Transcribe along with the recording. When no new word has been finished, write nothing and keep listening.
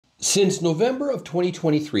Since November of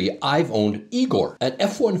 2023, I've owned Igor, an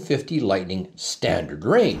F-150 Lightning standard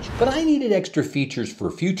range, but I needed extra features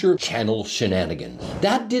for future channel shenanigans.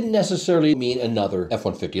 That didn't necessarily mean another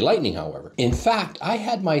F-150 Lightning, however. In fact, I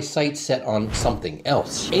had my sights set on something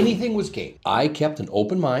else. Anything was game. I kept an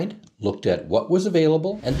open mind, looked at what was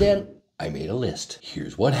available, and then I made a list.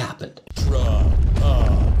 Here's what happened.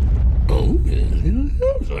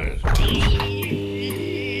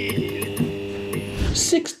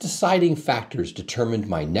 Six deciding factors determined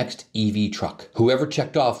my next EV truck. Whoever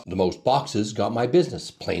checked off the most boxes got my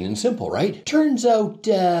business. Plain and simple, right? Turns out,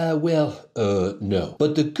 no.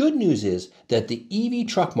 But the good news is that the EV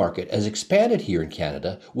truck market has expanded here in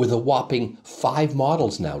Canada with a whopping 5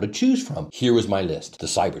 models now to choose from. Here was my list. The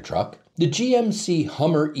Cybertruck, the GMC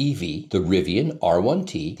Hummer EV, the Rivian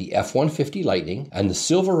R1T, the F-150 Lightning, and the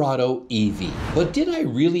Silverado EV. But did I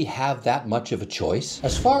really have that much of a choice?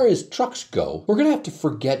 As far as trucks go, we're gonna have to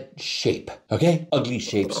forget shape, okay? Ugly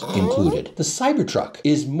shapes included. The Cybertruck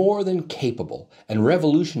is more than capable and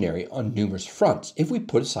revolutionary on numerous fronts if we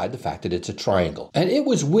put aside the fact that it's a triangle. And it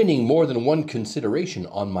was winning more than one consideration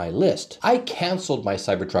on my list. I canceled my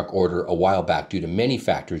Cybertruck order a while back due to many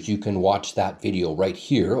factors. You can watch that video right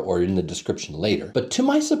here or in the description later. But to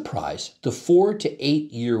my surprise, the 4 to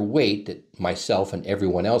 8 year wait that myself and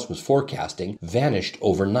everyone else was forecasting vanished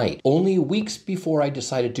overnight. Only weeks before I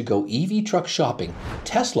decided to go EV truck shopping,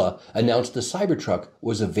 Tesla announced the Cybertruck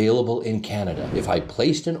was available in Canada. If I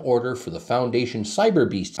placed an order for the Foundation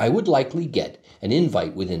Cyberbeast, I would likely get an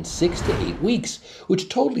invite within 6 to 8 weeks, which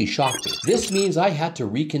totally shocked me. This means I had to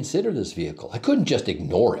reconsider this vehicle. I couldn't just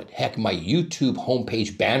ignore it. Heck, my YouTube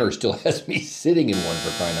homepage banner still has me sitting in one,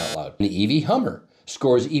 for crying out loud. The EV Hummer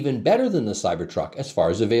scores even better than the Cybertruck as far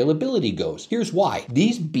as availability goes. Here's why.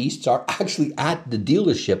 These beasts are actually at the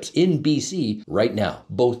dealerships in BC right now.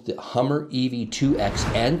 Both the Hummer EV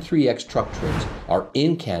 2X and 3X truck trims are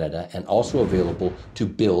in Canada and also available to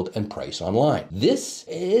build and price online. This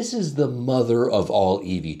is the mother of all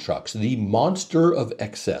EV trucks, the monster of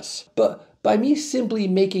excess. But by me simply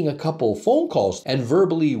making a couple phone calls and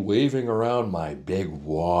verbally waving around my big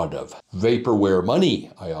wad of vaporware money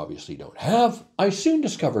I obviously don't have, I soon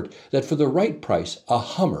discovered that for the right price, a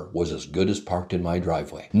Hummer was as good as parked in my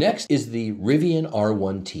driveway. Next is the Rivian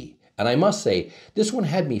R1T. And I must say, this one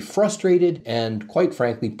had me frustrated and, quite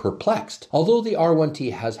frankly, perplexed. Although the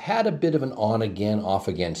R1T has had a bit of an on-again,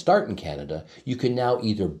 off-again start in Canada, you can now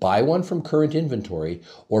either buy one from current inventory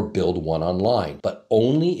or build one online, but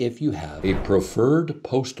only if you have a preferred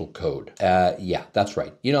postal code. Yeah, that's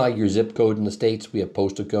right. You know, like your zip code in the States, we have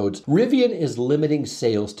postal codes. Rivian is limiting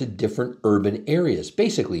sales to different urban areas.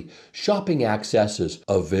 Basically, shopping access is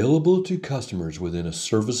available to customers within a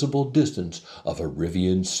serviceable distance of a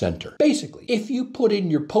Rivian center. Basically, if you put in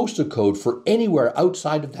your postal code for anywhere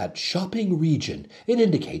outside of that shopping region, it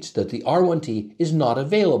indicates that the R1T is not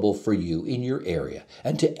available for you in your area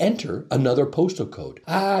and to enter another postal code.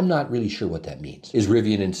 I'm not really sure what that means. Is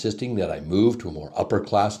Rivian insisting that I move to a more upper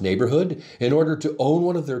class neighborhood in order to own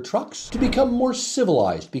one of their trucks? To become more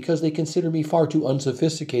civilized because they consider me far too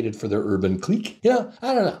unsophisticated for their urban clique? You know,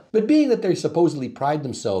 I don't know. But being that they supposedly pride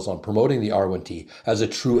themselves on promoting the R1T as a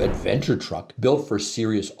true adventure truck built for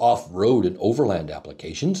serious off-road and overland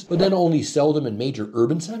applications, but then only sell them in major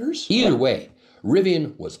urban centers? Either way,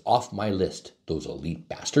 Rivian was off my list, those elite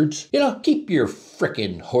bastards. You know, keep your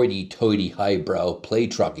frickin' hoity-toity highbrow play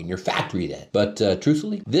truck in your factory then. But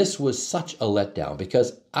truthfully, this was such a letdown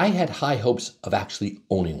because I had high hopes of actually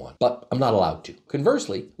owning one, but I'm not allowed to.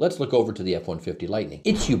 Conversely, let's look over to the F-150 Lightning.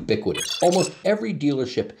 It's ubiquitous. Almost every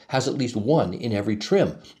dealership has at least one in every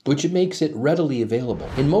trim, which makes it readily available.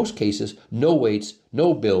 In most cases, no waits,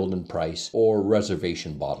 no build and price, or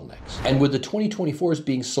reservation bottlenecks. And with the 2024s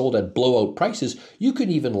being sold at blowout prices, you can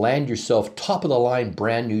even land yourself top-of-the-line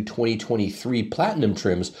brand new 2023 Platinum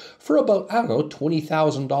trims for about, I don't know,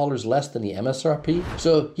 $20,000 less than the MSRP.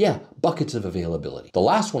 So yeah, buckets of availability. The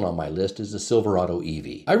last one on my list is the Silverado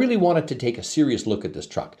EV. I really wanted to take a serious look at this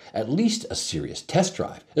truck, at least a serious test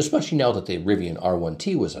drive, especially now that the Rivian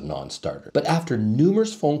R1T was a non-starter. But after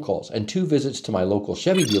numerous phone calls and 2 visits to my local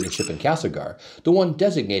Chevy dealership in Castlegar, the one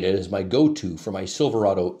designated as my go-to for my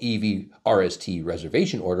Silverado EV RST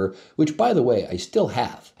reservation order, which by the way, I still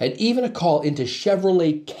have, and even a call into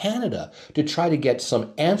Chevrolet Canada to try to get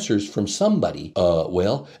some answers from somebody.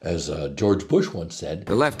 Well, as George Bush once said,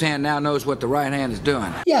 the left hand now knows what the right hand is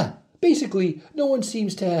doing. Yeah. Basically, no one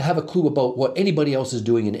seems to have a clue about what anybody else is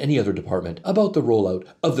doing in any other department about the rollout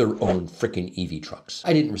of their own frickin' EV trucks.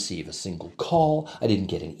 I didn't receive a single call, I didn't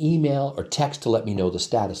get an email or text to let me know the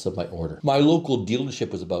status of my order. My local dealership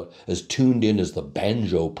was about as tuned in as the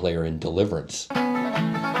banjo player in Deliverance.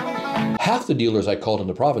 Half the dealers I called in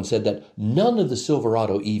the province said that none of the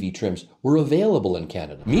Silverado EV trims were available in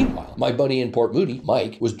Canada. Meanwhile, my buddy in Port Moody,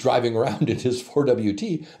 Mike, was driving around in his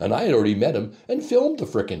 4WT, and I had already met him and filmed the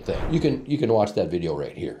frickin' thing. You can watch that video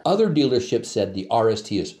right here. Other dealerships said the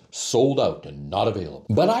RST is sold out and not available.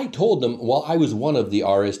 But I told them, while I was one of the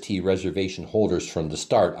RST reservation holders from the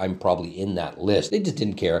start, I'm probably in that list. They just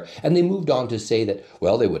didn't care, and they moved on to say that,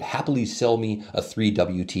 well, they would happily sell me a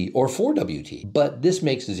 3WT or 4WT. But this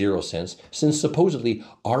makes zero sense, since supposedly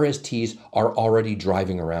RSTs are already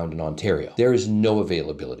driving around in Ontario. There is no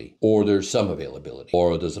availability, or there's some availability,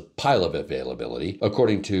 or there's a pile of availability,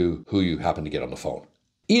 according to who you happen to get on the phone.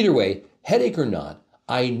 Either way, headache or not,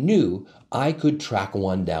 I knew I could track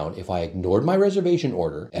one down if I ignored my reservation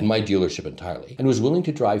order and my dealership entirely, and was willing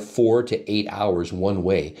to drive 4 to 8 hours one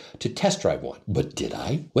way to test drive one. But did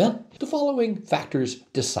I? Well, the following factors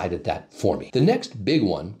decided that for me. The next big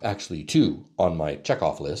one, actually two on my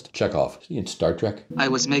checkoff list, in Star Trek. I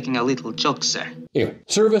was making a little joke, sir. Anyway,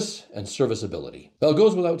 service and serviceability. Well, it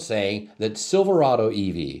goes without saying that Silverado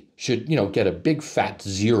EV should, get a big fat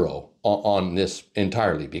 0 on this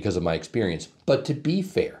entirely because of my experience. But to be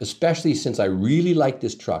fair, especially since I really like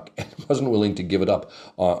this truck and wasn't willing to give it up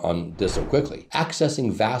on this so quickly,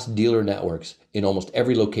 accessing vast dealer networks in almost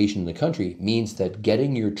every location in the country means that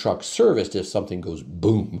getting your truck serviced if something goes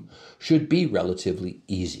boom should be relatively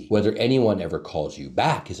easy. Whether anyone ever calls you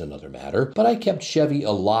back is another matter, but I kept Chevy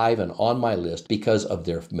alive and on my list because of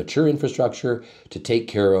their mature infrastructure to take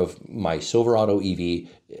care of my Silverado EV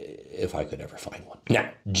if I could ever find one. Now,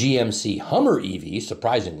 GMC Hummer EV,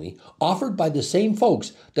 surprisingly, offered by the same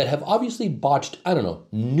folks that have obviously botched,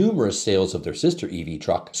 numerous sales of their sister EV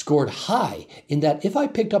truck, scored high in that if I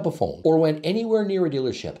picked up a phone or went anywhere near a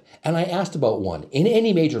dealership and I asked about one in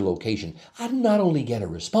any major location, I'd not only get a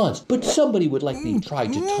response, but somebody would likely try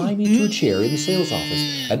to tie me to a chair in the sales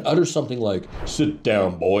office and utter something like, "Sit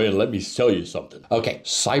down, boy, and let me sell you something." Okay,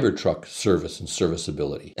 Cybertruck service and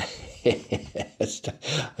serviceability.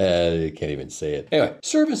 I can't even say it. Anyway,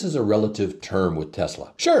 service is a relative term with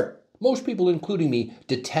Tesla. Sure, most people, including me,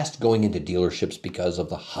 detest going into dealerships because of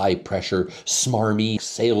the high-pressure, smarmy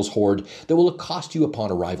sales horde that will accost you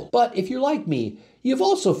upon arrival. But if you're like me, you've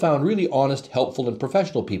also found really honest, helpful, and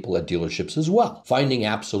professional people at dealerships as well. Finding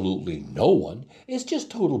absolutely no one is just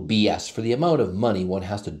total BS for the amount of money one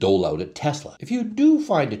has to dole out at Tesla. If you do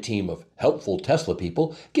find a team of helpful Tesla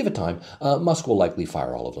people, give it time. Musk will likely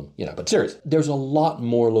fire all of them, But seriously, there's a lot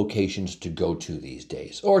more locations to go to these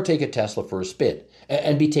days, or take a Tesla for a spin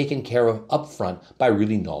and be taken care of up front by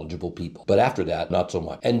really knowledgeable people. But after that, not so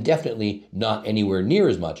much. And definitely not anywhere near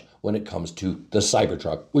as much when it comes to the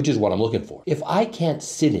Cybertruck, which is what I'm looking for. If I can't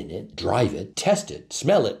sit in it, drive it, test it,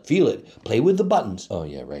 smell it, feel it, play with the buttons. Oh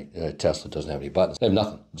yeah, right. Tesla doesn't have any buttons. They have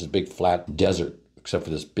nothing. It's a big flat desert, except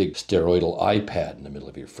for this big steroidal iPad in the middle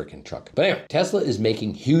of your freaking truck. But anyway, Tesla is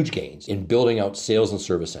making huge gains in building out sales and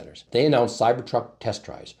service centers. They announced Cybertruck test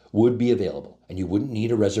drives would be available, and you wouldn't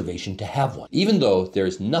need a reservation to have one, even though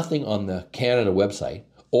there's nothing on the Canada website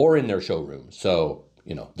or in their showrooms. So,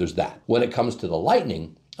 there's that. When it comes to the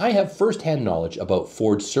Lightning, I have firsthand knowledge about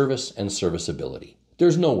Ford's service and serviceability.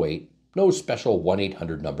 There's no wait, no special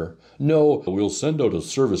 1-800 number, no "we'll send out a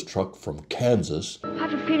service truck from Kansas." I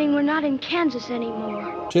have a feeling we're not in Kansas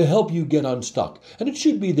anymore. To help you get unstuck, and it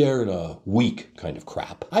should be there in a week kind of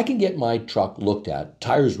crap. I can get my truck looked at,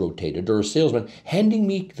 tires rotated, or a salesman handing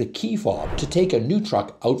me the key fob to take a new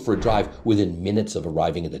truck out for a drive within minutes of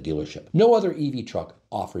arriving at the dealership. No other EV truck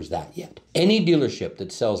offers that yet. Any dealership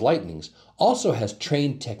that sells Lightnings also has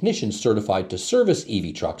trained technicians certified to service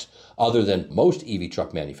EV trucks, other than most EV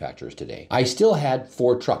truck manufacturers today. I still had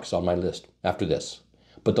 4 trucks on my list after this,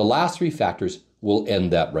 but the last 3 factors will end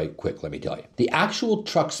that right quick, let me tell you. The actual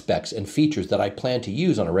truck specs and features that I plan to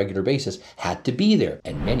use on a regular basis had to be there,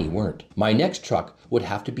 and many weren't. My next truck would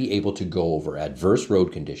have to be able to go over adverse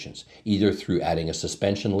road conditions, either through adding a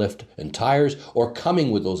suspension lift and tires or coming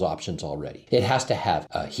with those options already. It has to have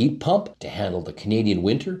a heat pump to handle the Canadian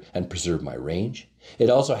winter and preserve my range. It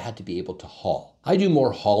also had to be able to haul. I do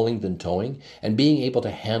more hauling than towing, and being able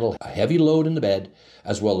to handle a heavy load in the bed,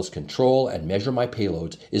 as well as control and measure my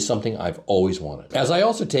payloads, is something I've always wanted. As I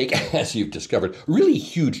also take, as you've discovered, really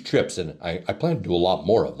huge trips, and I plan to do a lot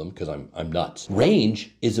more of them because I'm nuts.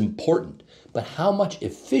 Range is important, but how much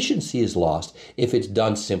efficiency is lost if it's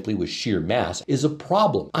done simply with sheer mass is a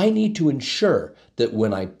problem. I need to ensure that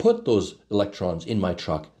when I put those electrons in my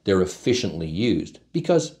truck, they're efficiently used,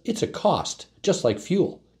 because it's a cost, just like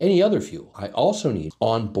fuel. any other fuel. I also need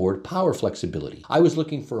onboard power flexibility. I was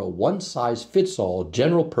looking for a one-size-fits-all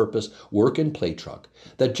general-purpose work and play truck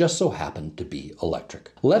that just so happened to be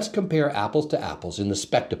electric. Let's compare apples to apples in the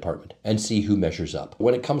spec department and see who measures up.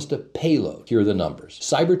 When it comes to payload, here are the numbers.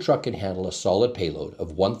 Cybertruck can handle a solid payload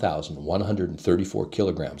of 1,134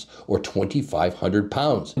 kilograms or 2,500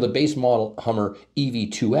 pounds. The base model Hummer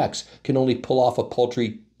EV2X can only pull off a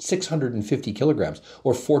paltry 650 kilograms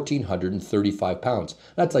or 1,435 pounds.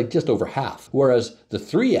 That's like just over half. Whereas the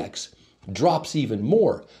 3X drops even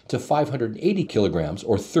more to 580 kilograms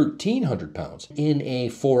or 1,300 pounds in a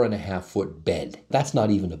 4.5-foot bed. That's not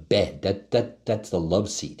even a bed. That's the love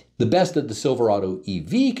seat. The best that the Silverado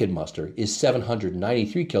EV can muster is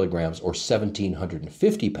 793 kilograms or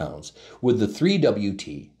 1,750 pounds with the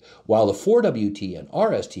 3WT, while the 4WT and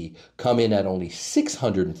RST come in at only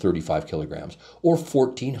 635 kilograms or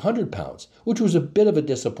 1,400 pounds, which was a bit of a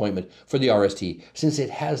disappointment for the RST since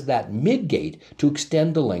it has that mid-gate to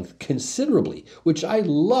extend the length considerably, which I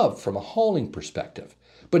love from a hauling perspective.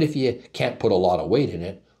 But if you can't put a lot of weight in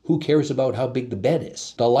it, who cares about how big the bed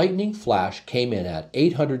is? The Lightning Flash came in at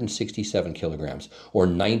 867 kilograms or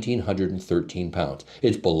 1,913 pounds.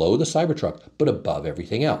 It's below the Cybertruck, but above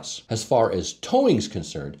everything else. As far as towing is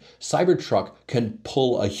concerned, Cybertruck can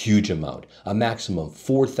pull a huge amount, a maximum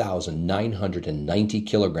 4,990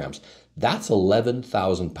 kilograms. That's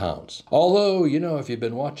 11,000 pounds. Although, you know, if you've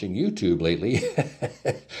been watching YouTube lately,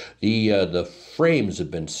 the frames have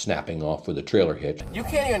been snapping off with a trailer hitch. You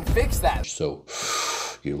can't even fix that. So,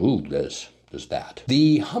 there's that.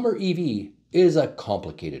 The Hummer EV is a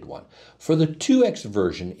complicated one. For the 2X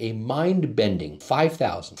version, a mind-bending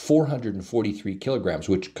 5,443 kilograms,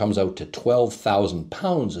 which comes out to 12,000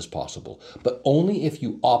 pounds, is possible, but only if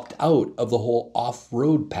you opt out of the whole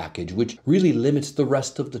off-road package, which really limits the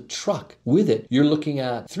rest of the truck. With it, you're looking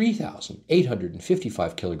at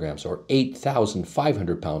 3,855 kilograms or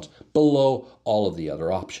 8,500 pounds below all of the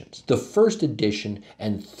other options. The first edition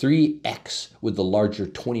and 3X with the larger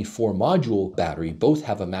 24 module battery both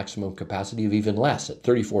have a maximum capacity of even less at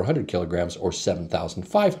 3,400 kilograms or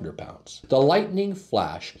 7,500 pounds. The Lightning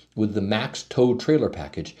Flash with the max tow trailer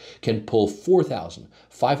package can pull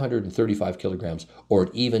 4,535 kilograms or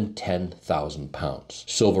even 10,000 pounds.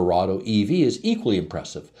 Silverado EV is equally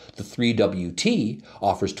impressive. The 3WT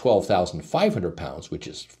offers 12,500 pounds, which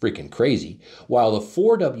is freaking crazy, while the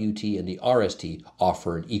 4WT and the RST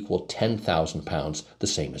offer an equal 10,000 pounds, the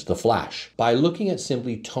same as the Flash. By looking at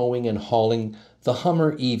simply towing and hauling, the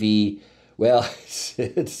Hummer EV, well,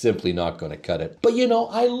 it's simply not going to cut it. But you know,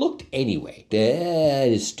 I looked anyway. That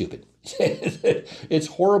is stupid. It's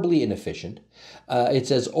horribly inefficient. It's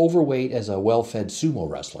as overweight as a well-fed sumo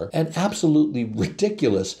wrestler and absolutely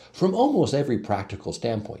ridiculous from almost every practical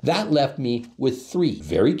standpoint. That left me with 3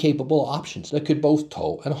 very capable options that could both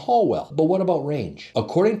tow and haul well. But what about range?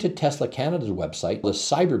 According to Tesla Canada's website, the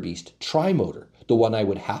Cyberbeast tri-motor, the one I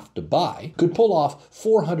would have to buy, could pull off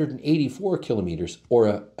 484 kilometers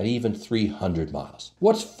or an even 300 miles.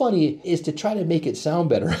 What's funny is to try to make it sound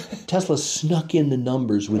better, Tesla snuck in the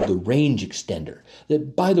numbers with the range extender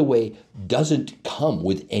that, by the way, doesn't come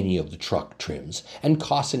with any of the truck trims and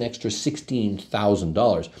costs an extra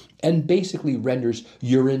 $16,000 and basically renders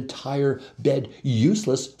your entire bed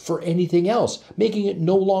useless for anything else, making it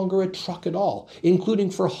no longer a truck at all,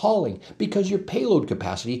 including for hauling, because your payload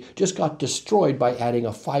capacity just got destroyed by adding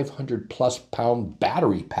a 500+ pound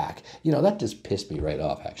battery pack. You know, that just pissed me right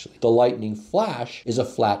off, actually. The Lightning Flash is a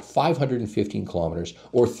flat 515 kilometers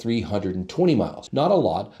or 320 miles. Not a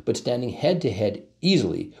lot, but standing head to head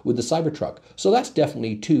easily with the Cybertruck. So that's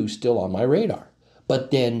definitely 2 still on my radar.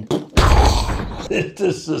 But then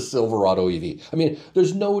this is Silverado EV. I mean,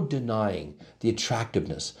 there's no denying the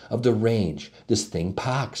attractiveness of the range this thing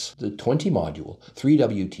packs. The 20 module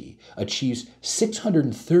 3WT achieves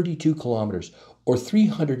 632 kilometers or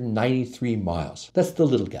 393 miles. That's the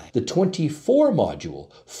little guy. The 24 module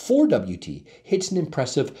 4WT hits an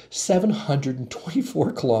impressive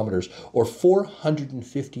 724 kilometers or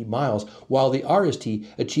 450 miles, while the RST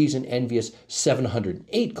achieves an envious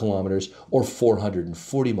 708 kilometers or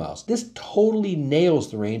 440 miles. This totally nails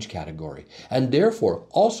the range category and therefore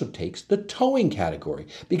also takes the towing category,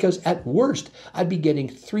 because at worst I'd be getting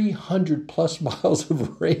 300+ miles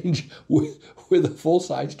of range with a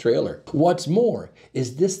full-size trailer. What's more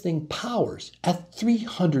is this thing powers at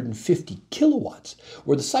 350 kilowatts,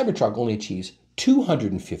 where the Cybertruck only achieves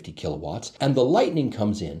 250 kilowatts, and the Lightning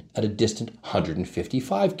comes in at a distant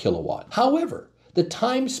 155 kilowatt. However, The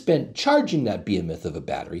time spent charging that behemoth of a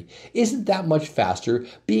battery isn't that much faster,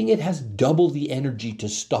 being it has double the energy to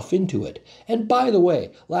stuff into it. And by the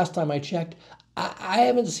way, last time I checked, I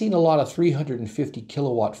haven't seen a lot of 350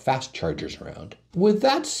 kilowatt fast chargers around. With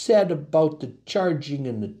that said about the charging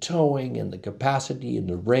and the towing and the capacity and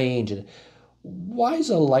the range, and why is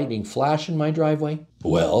a lightning flash in my driveway?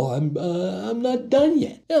 Well, I'm not done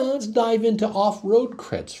yet. Now, let's dive into off-road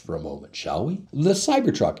creds for a moment, shall we? The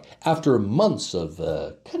Cybertruck, after months of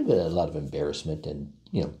kind of a lot of embarrassment and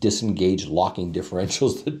disengaged locking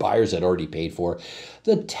differentials that buyers had already paid for,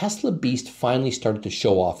 the Tesla Beast finally started to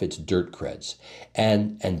show off its dirt creds,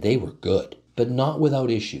 and they were good, but not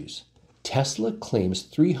without issues. Tesla claims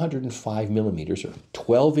 305 millimeters or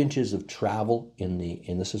 12 inches of travel in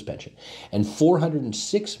the suspension and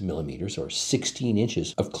 406 millimeters or 16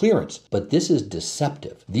 inches of clearance. But this is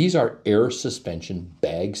deceptive. These are air suspension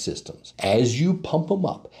bag systems. As you pump them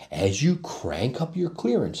up, as you crank up your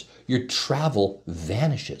clearance, your travel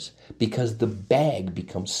vanishes because the bag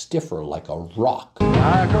becomes stiffer like a rock.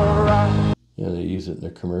 They use it in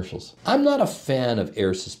their commercials. I'm not a fan of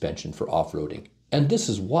air suspension for off-roading, and this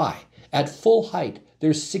is why. At full height,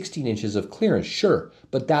 there's 16 inches of clearance, sure,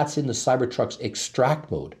 but that's in the Cybertruck's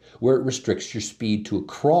extract mode, where it restricts your speed to a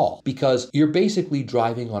crawl, because you're basically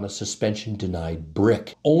driving on a suspension-denied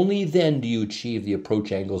brick. Only then do you achieve the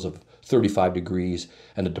approach angles of 35 degrees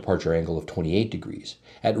and a departure angle of 28 degrees.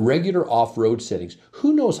 At regular off-road settings,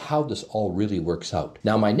 who knows how this all really works out?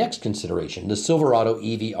 Now, my next consideration, the Silverado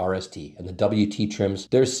EV RST and the WT trims,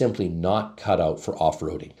 they're simply not cut out for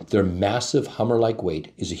off-roading. Their massive Hummer-like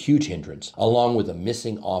weight is a huge hindrance, along with a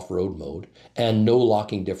missing off-road mode and no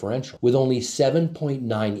locking differential. With only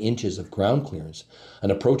 7.9 inches of ground clearance,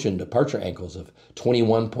 an approach and departure angles of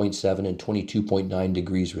 21.7 and 22.9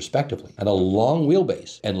 degrees respectively, and a long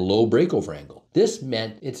wheelbase and low breakover angle. This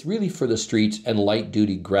meant it's really for the streets and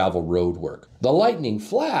light-duty gravel road work. The Lightning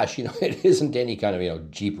Flash, it isn't any kind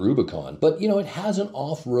of, Jeep Rubicon, but, it has an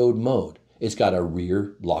off-road mode. It's got a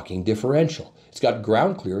rear locking differential. It's got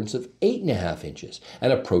ground clearance of 8.5 inches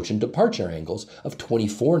and approach and departure angles of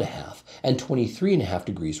 24.5 and 23.5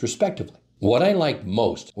 degrees respectively. What I liked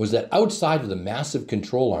most was that outside of the massive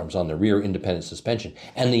control arms on the rear independent suspension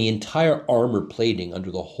and the entire armor plating under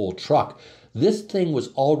the whole truck, this thing was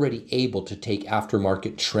already able to take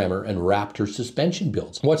aftermarket Tremor and Raptor suspension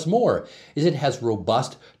builds. What's more is it has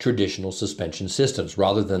robust traditional suspension systems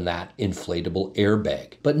rather than that inflatable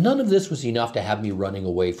airbag. But none of this was enough to have me running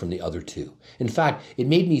away from the other two. In fact, it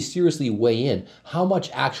made me seriously weigh in how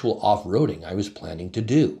much actual off-roading I was planning to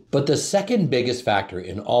do. But the second biggest factor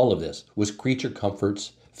in all of this was creature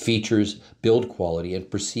comforts, features, build quality,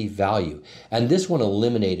 and perceived value. And this one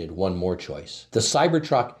eliminated one more choice. The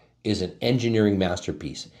Cybertruck is an engineering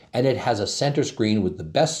masterpiece, and it has a center screen with the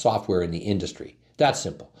best software in the industry. That's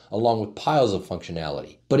simple, along with piles of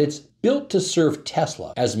functionality. But it's built to serve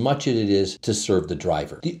Tesla as much as it is to serve the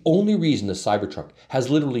driver. The only reason the Cybertruck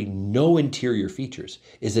has literally no interior features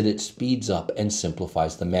is that it speeds up and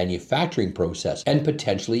simplifies the manufacturing process and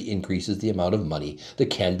potentially increases the amount of money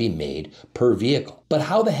that can be made per vehicle. But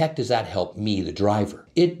how the heck does that help me, the driver?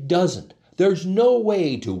 It doesn't. There's no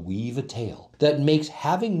way to weave a tale that makes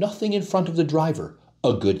having nothing in front of the driver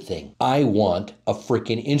a good thing. I want a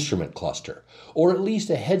frickin' instrument cluster, or at least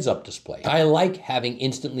a heads-up display. I like having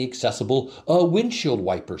instantly accessible windshield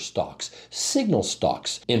wiper stocks, signal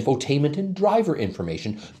stocks, infotainment and driver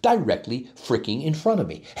information directly fricking in front of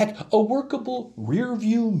me. Heck, a workable rear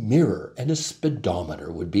view mirror and a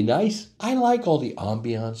speedometer would be nice. I like all the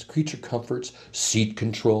ambiance, creature comforts, seat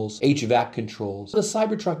controls, HVAC controls. The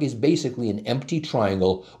Cybertruck is basically an empty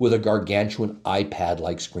triangle with a gargantuan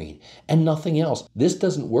iPad-like screen and nothing else. This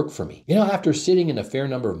doesn't work for me. After sitting in a fair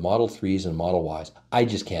number of Model 3s and Model Ys, I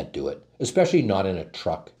just can't do it, especially not in a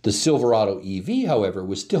truck. The Silverado EV, however,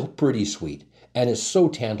 was still pretty sweet, and it's so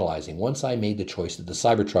tantalizing once I made the choice that the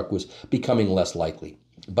Cybertruck was becoming less likely.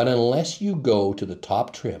 But unless you go to the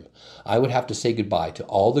top trim, I would have to say goodbye to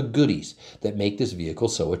all the goodies that make this vehicle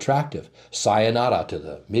so attractive. Sayonara to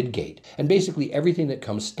the midgate, and basically everything that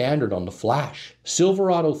comes standard on the Flash.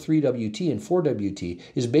 Silverado 3WT and 4WT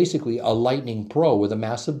is basically a Lightning Pro with a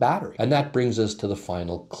massive battery. And that brings us to the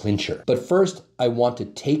final clincher. But first, I want to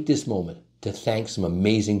take this moment to thank some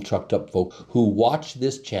amazing trucked up folk who watched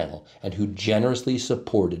this channel and who generously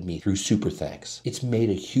supported me through Super Thanks. It's made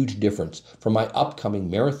a huge difference for my upcoming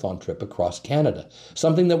marathon trip across Canada,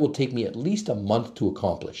 something that will take me at least a month to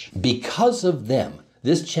accomplish. Because of them,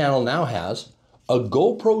 this channel now has a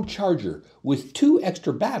GoPro charger with 2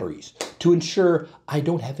 extra batteries to ensure I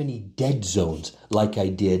don't have any dead zones like I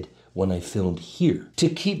did when I filmed here. To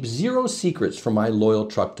keep zero secrets from my loyal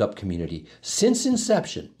Trucked Up community, since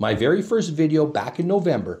inception, my very first video back in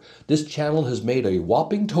November, this channel has made a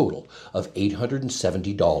whopping total of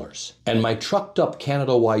 $870. And my Trucked Up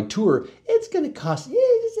Canada-wide tour, it's going to cost a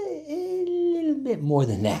little bit more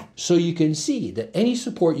than that. So you can see that any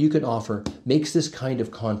support you can offer makes this kind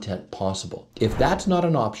of content possible. If that's not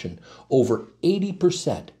an option, over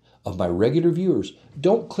 80% of my regular viewers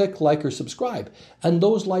don't click like or subscribe. And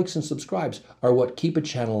those likes and subscribes are what keep a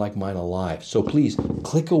channel like mine alive. So please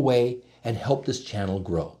click away and help this channel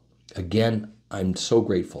grow. Again, I'm so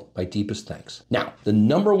grateful. My deepest thanks. Now, the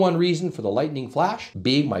number one reason for the Lightning Flash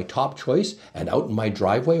being my top choice and out in my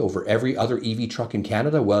driveway over every other EV truck in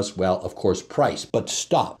Canada was, well, of course, price. But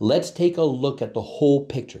stop. Let's take a look at the whole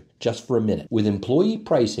picture just for a minute. With employee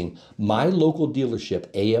pricing, my local dealership,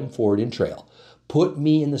 AM Ford in Trail, put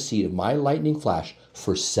me in the seat of my Lightning Flash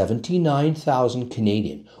for 79,000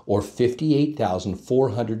 Canadian or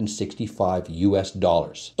 58,465 US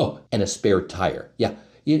dollars. Oh, and a spare tire. Yeah.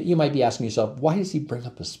 You might be asking yourself, why does he bring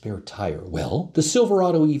up a spare tire? Well, the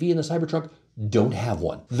Silverado EV and the Cybertruck don't have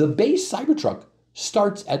one. The base Cybertruck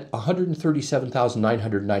starts at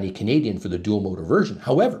 137,990 Canadian for the dual motor version.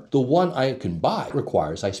 However, the one I can buy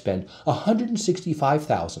requires I spend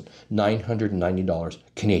 $165,990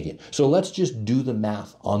 Canadian. So let's just do the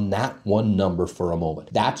math on that one number for a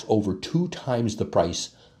moment. That's over 2 times the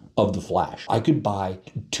price of the Flash. I could buy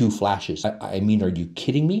 2 Flashes. I mean, are you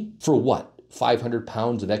kidding me? For what? 500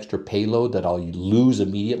 pounds of extra payload that I'll lose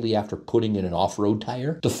immediately after putting in an off-road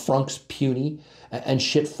tire? The frunk's puny and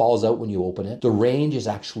shit falls out when you open it. The range is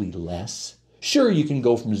actually less. Sure, you can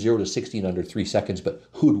go from 0 to 60 in under 3 seconds, but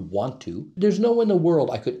who'd want to? There's no way in the world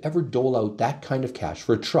I could ever dole out that kind of cash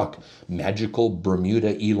for a truck, magical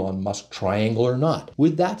Bermuda Elon Musk triangle or not.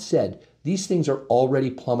 With that said, these things are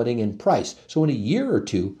already plummeting in price. So in a year or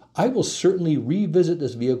two, I will certainly revisit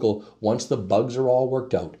this vehicle once the bugs are all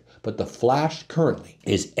worked out. But the Flash currently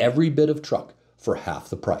is every bit of truck for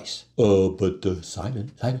half the price.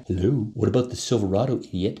 Simon, hello. What about the Silverado,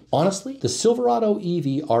 idiot? Honestly, the Silverado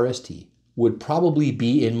EV RST would probably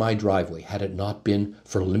be in my driveway had it not been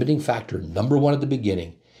for limiting factor number 1 at the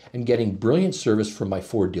beginning and getting brilliant service from my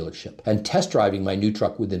Ford dealership and test driving my new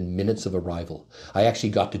truck within minutes of arrival. I actually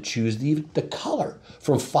got to choose the color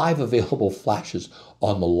from 5 available Flashes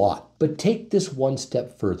on the lot. But take this one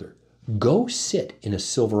step further. Go sit in a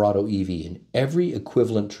Silverado EV in every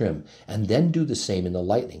equivalent trim and then do the same in the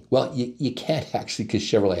Lightning. Well, you can't actually because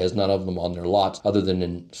Chevrolet has none of them on their lots other than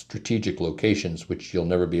in strategic locations, which you'll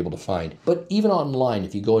never be able to find. But even online,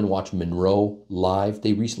 if you go and watch Munro live,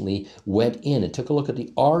 they recently went in and took a look at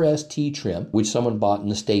the RST trim, which someone bought in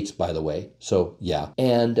the States, by the way. So yeah,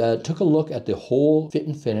 and took a look at the whole fit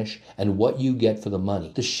and finish and what you get for the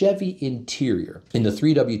money. The Chevy interior in the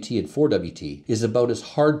 3WT and 4WT is about as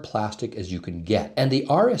hard plastic as you can get. And the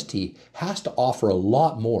RST has to offer a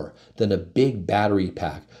lot more than a big battery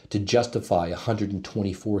pack to justify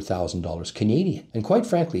 $124,000 Canadian. And quite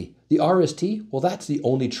frankly, the RST, well, that's the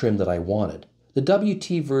only trim that I wanted. The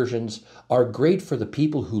WT versions are great for the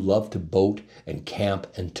people who love to boat and camp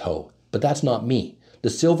and tow, but that's not me. The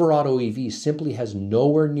Silverado EV simply has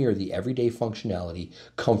nowhere near the everyday functionality,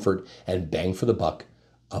 comfort, and bang for the buck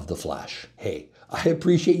of the Flash. Hey, I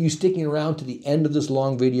appreciate you sticking around to the end of this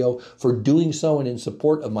long video. For doing so and in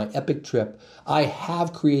support of my epic trip, I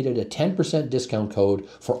have created a 10% discount code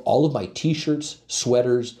for all of my t-shirts,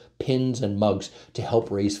 sweaters, pins, and mugs to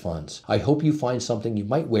help raise funds. I hope you find something you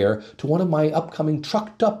might wear to one of my upcoming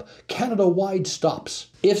Trucked Up Canada-wide stops.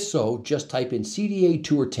 If so, just type in CDA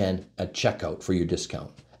Tour 10 at checkout for your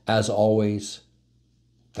discount. As always,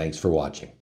 thanks for watching.